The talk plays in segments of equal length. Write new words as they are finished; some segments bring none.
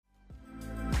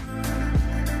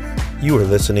You are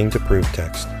listening to Proof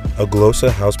Text, a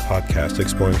Glossa House podcast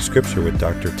exploring Scripture with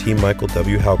Dr. T. Michael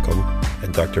W. Halcomb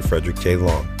and Dr. Frederick J.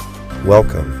 Long.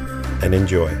 Welcome and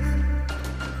enjoy.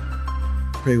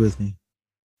 Pray with me.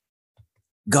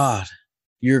 God,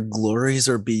 your glories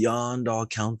are beyond all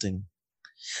counting.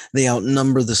 They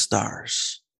outnumber the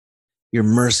stars. Your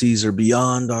mercies are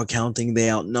beyond all counting.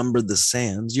 They outnumber the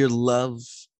sands. Your love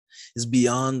is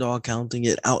beyond all counting.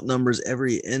 It outnumbers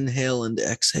every inhale and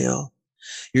exhale.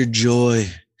 Your joy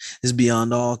is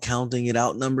beyond all counting. It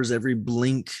outnumbers every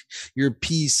blink. Your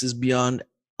peace is beyond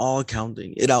all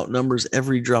counting. It outnumbers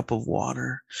every drop of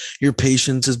water. Your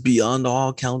patience is beyond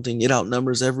all counting. It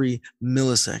outnumbers every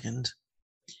millisecond.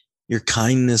 Your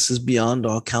kindness is beyond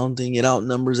all counting. It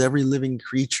outnumbers every living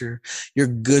creature. Your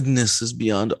goodness is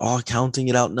beyond all counting.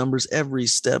 It outnumbers every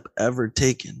step ever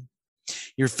taken.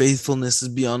 Your faithfulness is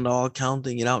beyond all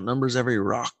counting. It outnumbers every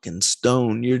rock and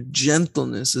stone. Your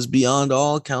gentleness is beyond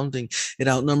all counting. It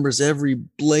outnumbers every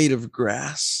blade of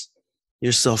grass.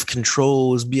 Your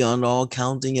self-control is beyond all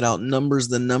counting. It outnumbers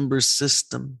the number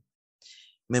system.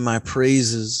 May my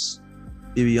praises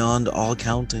be beyond all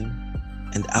counting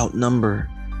and outnumber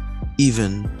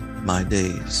even my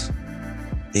days.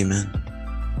 Amen.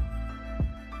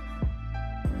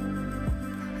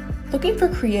 Looking for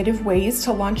creative ways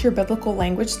to launch your biblical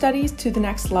language studies to the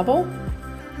next level?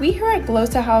 We here at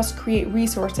Glossa House create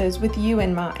resources with you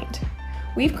in mind.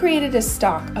 We've created a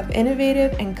stock of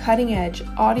innovative and cutting-edge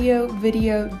audio,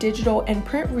 video, digital, and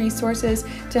print resources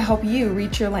to help you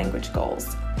reach your language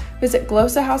goals. Visit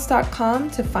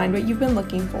glossahouse.com to find what you've been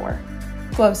looking for.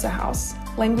 Glossa House,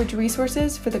 language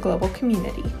resources for the global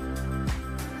community.